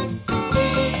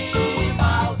 Que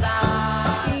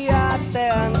maldade, e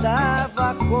até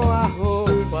andava com a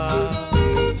roupa.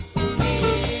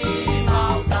 Que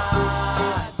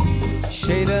maldade,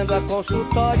 cheirando a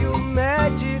consultório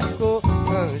médico,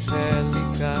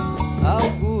 Angélica.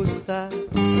 Augusta,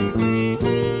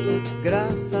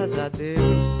 graças a Deus,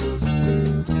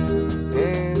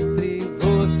 entre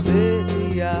você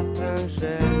e a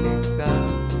Angélica,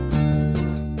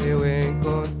 eu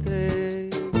encontrei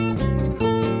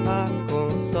a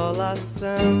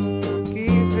consolação que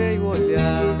veio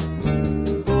olhar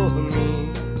por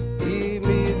mim e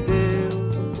me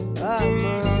deu a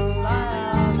mão.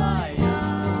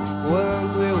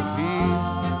 Quando eu vi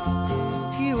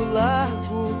que o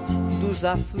largo dos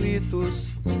aflitos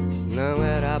não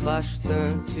era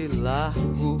bastante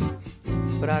largo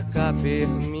pra caber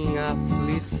minha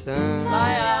aflição,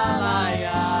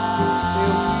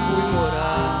 eu fui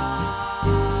morar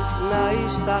na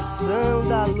estação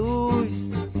da luz,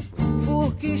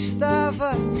 porque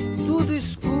estava tudo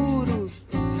escuro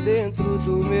dentro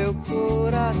do meu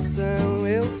coração.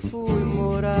 Eu fui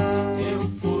morar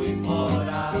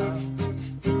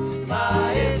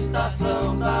na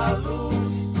estação da luz,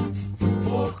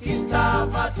 porque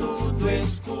estava tudo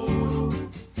escuro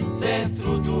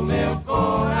dentro do meu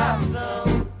coração.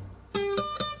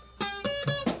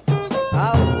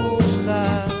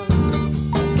 Augusta,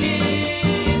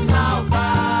 que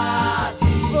saudade,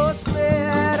 você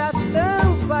era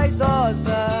tão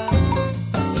vaidosa.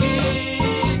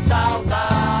 Que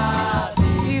saudade,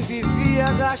 e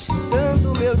vivia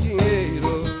gastando meu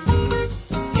dinheiro.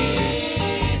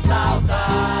 Que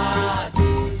saudade,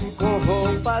 com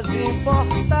roupas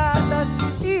importadas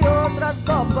e outras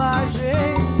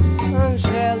bobagens,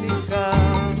 Angélica.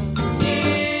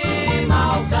 Que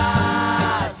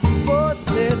maldade,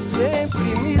 você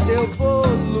sempre me deu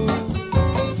bolo.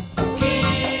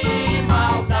 Que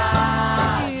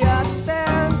maldade, e até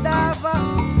andava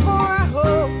com a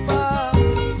roupa.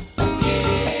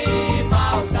 Que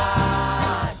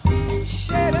maldade,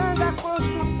 cheirando a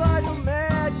consultório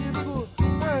médico,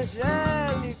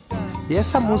 Angélica. E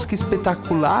essa música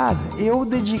espetacular eu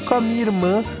dedico à minha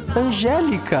irmã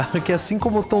Angélica, que assim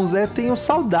como o Tom Zé tenho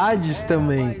saudades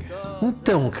também.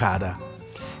 Então, cara,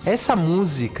 essa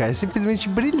música é simplesmente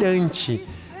brilhante,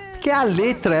 porque a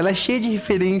letra ela é cheia de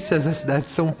referências à cidade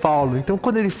de São Paulo. Então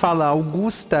quando ele fala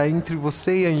Augusta, entre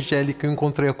você e a Angélica eu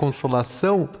encontrei a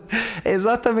consolação, é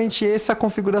exatamente essa a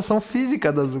configuração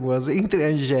física das duas. Entre a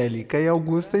Angélica e a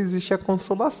Augusta existe a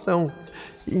consolação.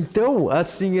 Então,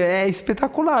 assim, é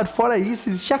espetacular. Fora isso,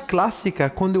 existe a clássica: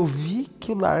 quando eu vi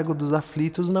que o largo dos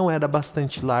aflitos não era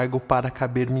bastante largo para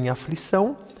caber minha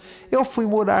aflição, eu fui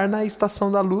morar na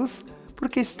estação da luz,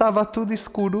 porque estava tudo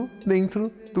escuro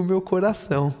dentro do meu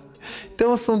coração.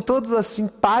 Então são todas assim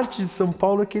partes de São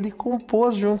Paulo que ele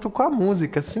compôs junto com a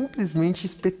música. Simplesmente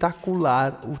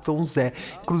espetacular o Tom Zé.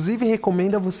 Inclusive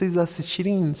recomendo a vocês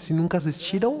assistirem, se nunca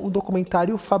assistiram, o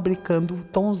documentário Fabricando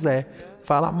Tom Zé.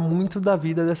 Fala muito da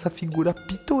vida dessa figura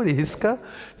pitoresca,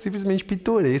 simplesmente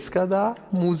pitoresca da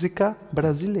música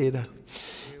brasileira.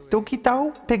 Então que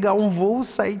tal pegar um voo,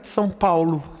 sair de São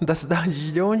Paulo, da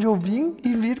cidade de onde eu vim,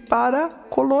 e vir para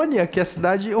Colônia, que é a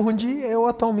cidade onde eu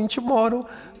atualmente moro,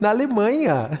 na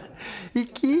Alemanha. E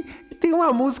que tem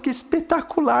uma música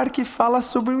espetacular que fala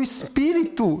sobre o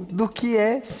espírito do que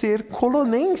é ser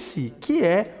colonense, que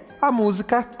é a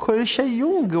música Kölsche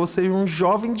Jung, ou seja, um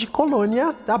jovem de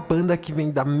Colônia, da banda que vem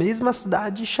da mesma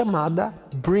cidade chamada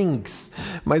Brinks.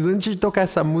 Mas antes de tocar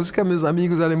essa música, meus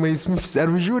amigos alemães me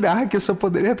fizeram jurar que eu só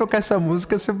poderia tocar essa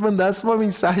música se eu mandasse uma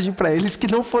mensagem para eles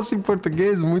que não fosse em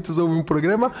português. Muitos ouvem o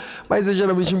programa, mas é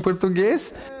geralmente em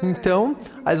português. Então,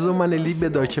 also meine liebe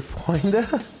deutsche Freunde,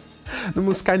 du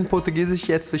musst kein Portugiesisch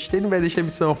jetzt verstehen, werde ich ein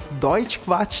bisschen auf Deutsch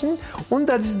quatschen. Und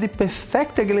das ist die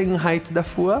perfekte Gelegenheit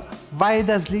dafür, weil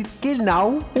das Lied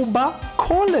genau über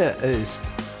Kohle ist.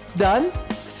 Dann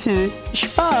viel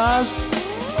Spaß!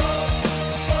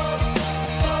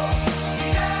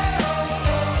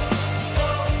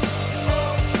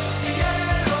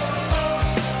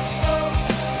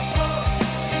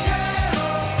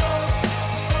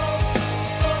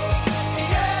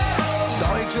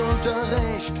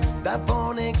 Deutschunterricht, das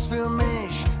war nix für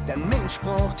mich, denn Mensch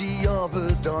braucht die Jahre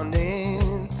doch nicht.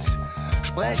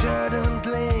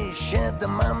 Sprechordentlich hätte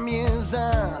man mir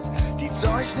gesagt, die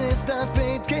Zeugnis, das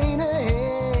weht keine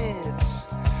Hit.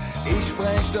 Ich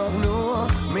sprech doch nur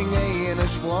meine eigene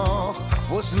Sprache,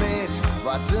 wo's nicht,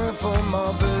 was sie von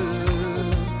mir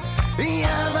will.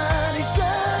 Ja, was ich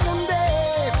sagen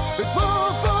darf,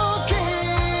 wovon geht's?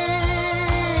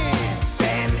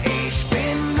 Denn ich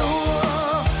bin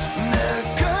nur ne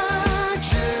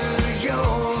Kölsche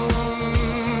Jung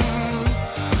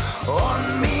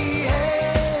und mi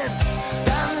Herz,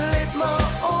 dann litt mir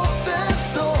auf der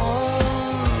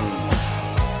Zunge.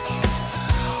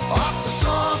 Auf der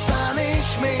Straße han ich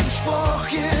mein Spruch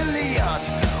gelehrt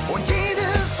und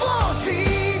jedes Wort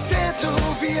wie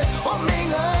tätowiert um mein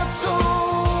Herz so.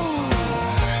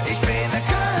 Ich bin ne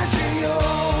Kölsche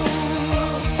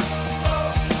Jung.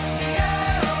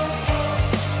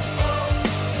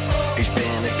 Ich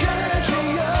bin ne Kölsche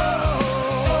Jung.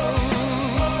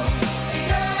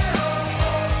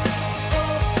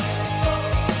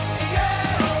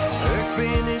 Heut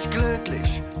bin ich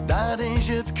glücklich, dass ich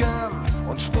es kann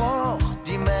und Spruch,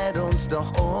 die mäht uns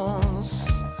doch aus.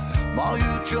 Mal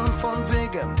jut schon von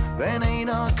wegen, wenn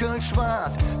einer Kölsch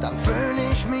wart, dann fühl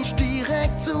ich mich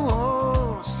direkt zu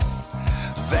Haus.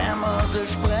 Wenn man sie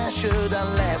spreche, dann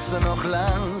lebt sie noch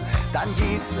lang, dann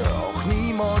geht sie auch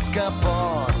niemals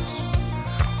kaputt.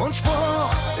 Und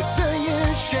Spruch ist ein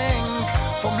Geschenk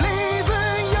vom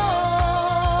Leben,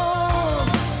 ja.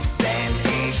 Denn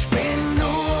ich bin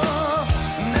nur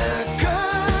ne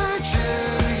Kölsche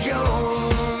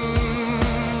Jung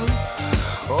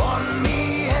und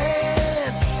mi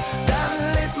Herz, dann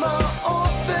litt mir auf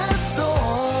der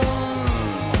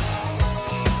Zunge.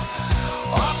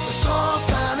 Auf der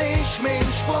Straße han ich mein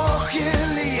Spruch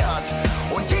gelehrt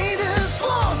und jedes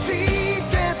Wort wie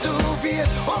tätowiert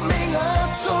um mein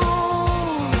Herz so.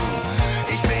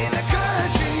 Ich bin ne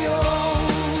Kölsche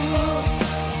Jung.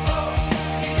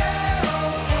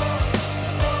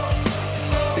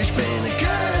 Ich bin ne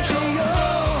Kölsche Jung.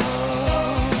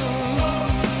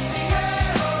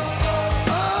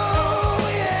 Oh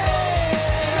yeah.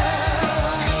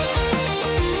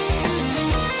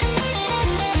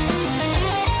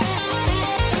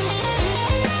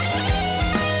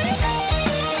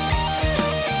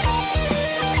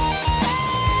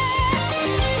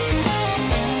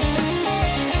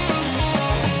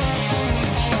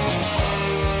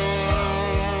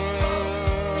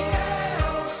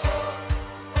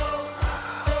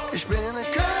 Ich bin ne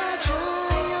Kölsche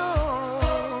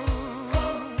Jung.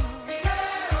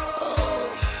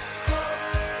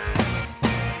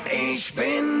 Ich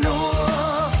bin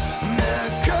nur ne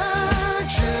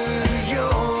Kölsche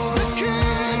Jung.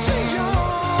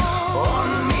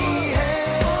 Und mi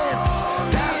Herz,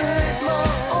 dann litt mir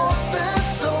auf der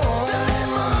Zunge.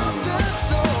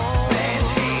 Denn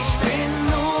ich bin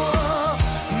nur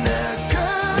ne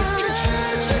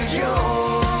Kölsche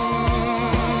Jung.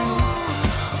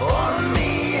 Und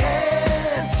mi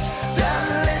Herz, dann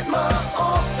litt mir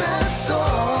auf der Zunge.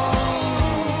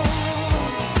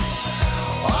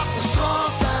 Auf der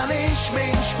Straße han ich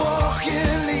mein Spruch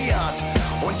gelehrt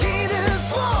und jedes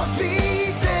Wort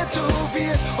wie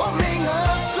tätowiert um mein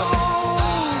Herz so.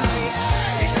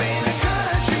 Ich bin ne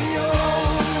Kölsche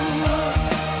Jung.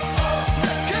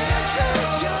 Ne Kölsche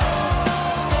Jung.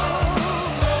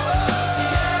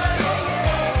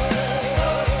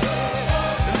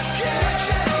 Ne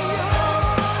Kölsche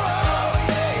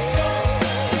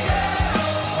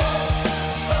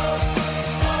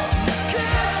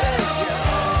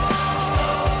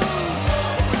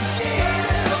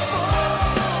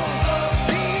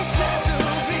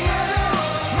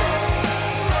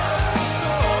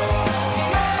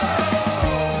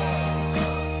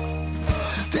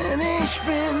Denn ich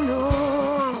bin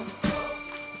nur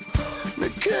ne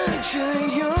Kölsche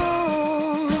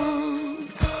Jung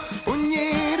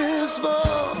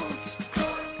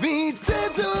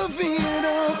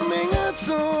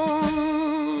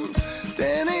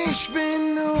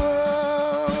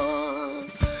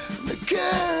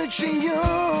reaching you.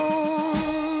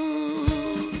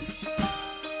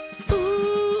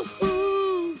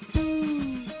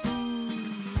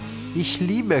 Ich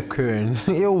liebe Köln,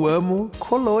 eu amo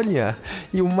Colônia.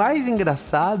 E o mais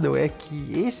engraçado é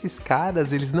que esses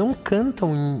caras, eles não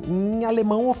cantam em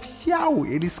alemão oficial,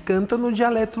 eles cantam no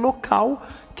dialeto local,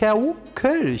 que é o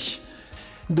Kölsch,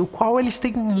 do qual eles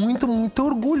têm muito, muito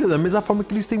orgulho, da mesma forma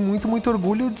que eles têm muito, muito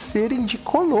orgulho de serem de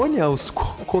Colônia, os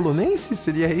colonenses,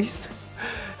 seria isso?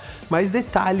 Mais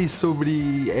detalhes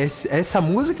sobre essa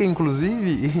música,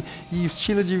 inclusive, e o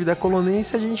estilo de vida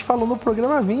colonense, a gente falou no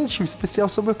programa 20, o especial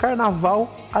sobre o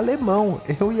carnaval alemão.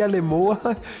 Eu e a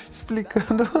Lemoa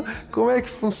explicando como é que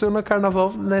funciona o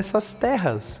carnaval nessas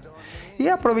terras. E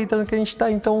aproveitando que a gente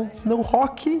está, então, no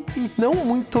rock e não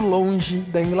muito longe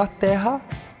da Inglaterra,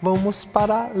 vamos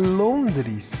para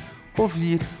Londres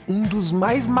ouvir um dos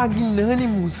mais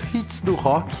magnânimos hits do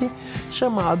rock,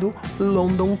 chamado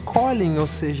London Calling, ou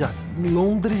seja,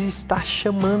 Londres está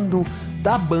chamando,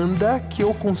 da banda que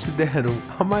eu considero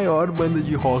a maior banda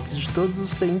de rock de todos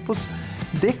os tempos,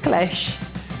 The Clash.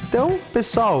 Então,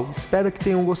 pessoal, espero que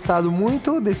tenham gostado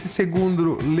muito desse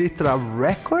segundo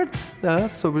LetraRecords, né,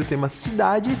 sobre o tema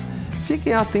Cidades.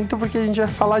 Fiquem atentos porque a gente vai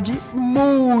falar de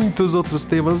muitos outros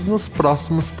temas nos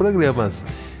próximos programas.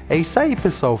 É isso aí,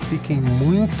 pessoal. Fiquem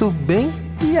muito bem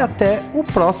e até o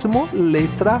próximo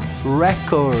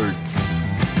LetraRecords.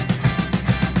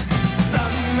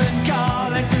 London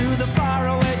calling to the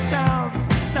faraway towns.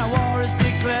 Now war is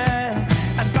declared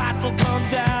and battle come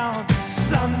down.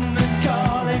 London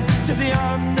calling to the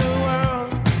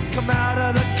underworld. Come out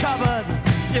of the cupboard,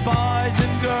 you boys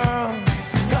and girls.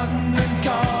 London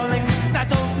calling, now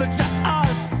don't look to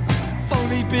us.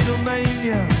 Phony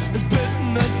Beatlemania has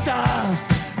bitten the dust.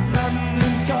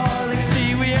 London calling,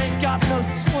 see we ain't got no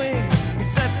swing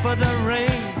except for the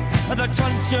rain and the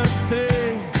truncheon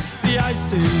thing. The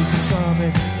ice age is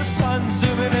coming, the sun's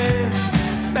zooming in.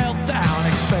 Meltdown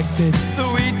expected, the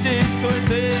wheat is going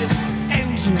thin.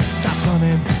 Engines stop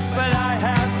running, but I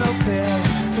have no fear,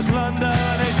 'cause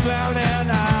London is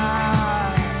drowning.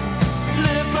 I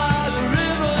live by the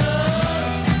river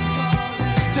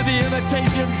to the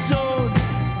imitation zone.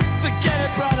 Forget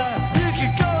it, brother, you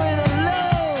can go it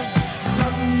alone.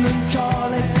 London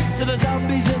calling to the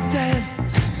zombies of death.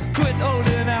 Quit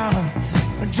holding out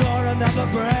and draw another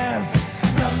breath.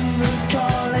 London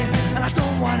calling, and I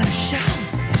don't want to shout,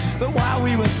 but while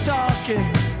we were talking,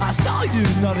 I saw you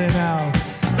nodding out.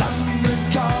 London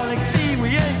calling, see we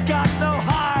ain't got no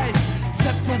hide,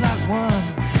 except for that one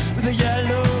with the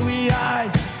yellowy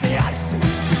eyes. The ice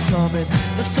age is coming,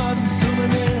 the sun's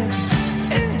zooming in.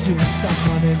 Engines stop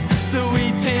running, the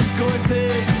wheat is going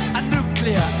thin. A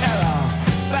nuclear error,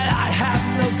 but I have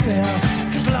no fear,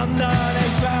 'cause London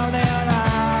is drowning.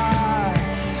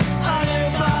 I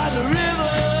live by the river.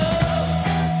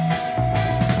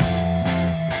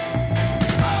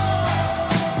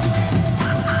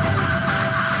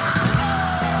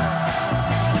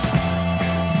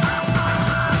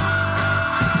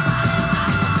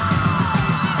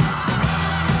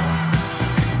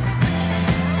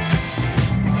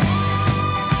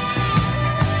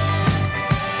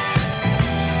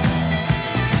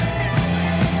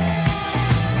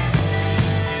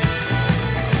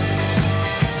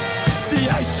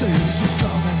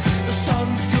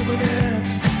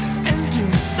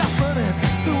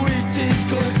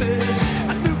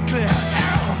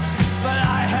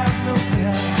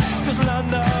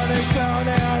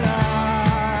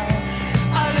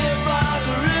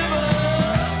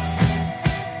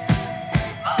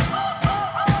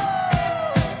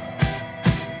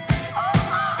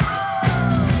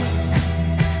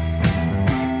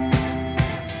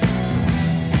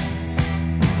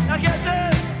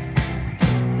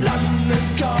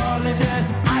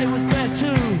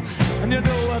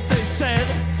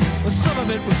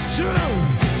 It was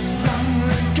true.